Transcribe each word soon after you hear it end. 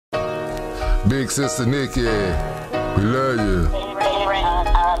Big sister Nikki, we love you.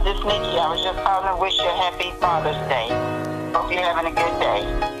 This is Nikki. I was just calling to wish you a happy Father's Day. Hope you're having a good day.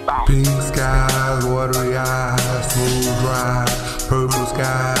 Bye. Pink skies, watery eyes, smooth drive, purple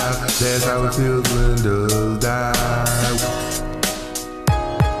skies. That's how it feels when doves die.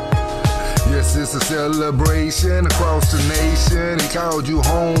 Yes, it's a celebration across the nation. He called you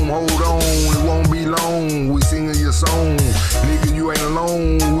home, hold on, it won't be long. We singing your song, nigga, you ain't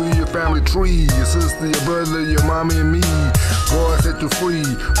alone. We your family tree, your sister, your brother, your mommy and me. God set you free,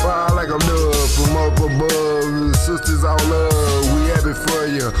 fire like a dove from up above. Sisters all love, we happy for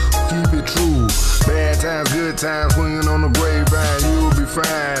you, keep it true. Bad times, good times, swinging on the grapevine, you'll be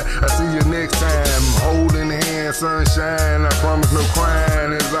fine. I see you next time, holding hands, sunshine. I promise no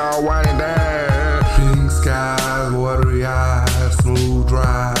crying, it's all winding down. Pink skies, watery eyes, smooth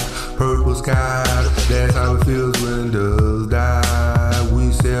drive, purple skies. That's how it feels when doves die.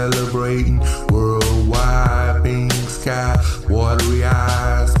 We celebrating worldwide. Pink sky, watery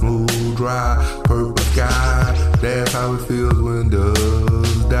eyes, smooth drive, purple sky. That's how it feels when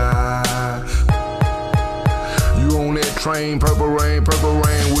doves die. You on that train, purple rain,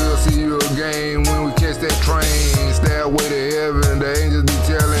 we'll see you again when we catch that train. Stairway to heaven, the angels be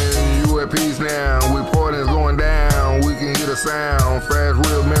telling you at peace now. We party's going down, we can hear the sound. Fast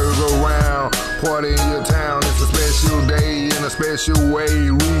wheel merry-go-round, party in your town. It's a special day in a special way.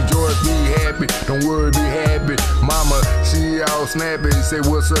 Rejoice, be happy, don't worry, be happy. Mama, she all snappy, say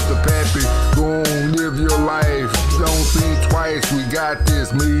what's up to Pappy. Go on, live your life, don't think twice. We got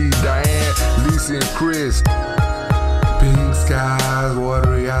this, me, Diane, Lisa and Chris. Pink skies,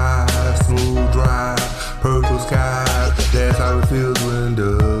 watery eyes, smooth drive, purple skies. That's how it feels when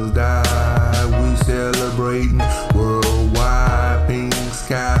doves die. We celebrating worldwide. Pink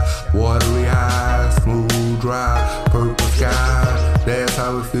sky, watery eyes, smooth drive, purple sky. That's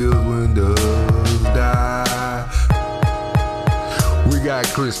how it feels when doves die. We got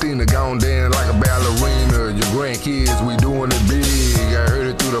Christina gone dancing like a ballerina. Your grandkids, we doing it big. I heard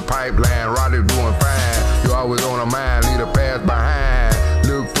it through the pipeline, Roddy doing fine. You always on our mind, leave the past behind.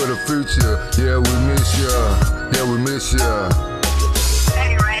 Look for the future, yeah, we miss you. Yeah, we miss you.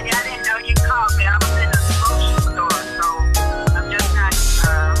 Hey, Randy, I didn't know you called me. I was in a grocery store, so I'm just not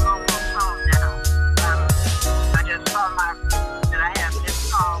almost home now. I just saw that I have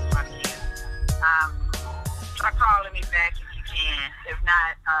this call from you. Try calling me back if you can. If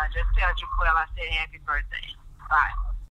not, just tell Jaquel I said happy birthday. Bye.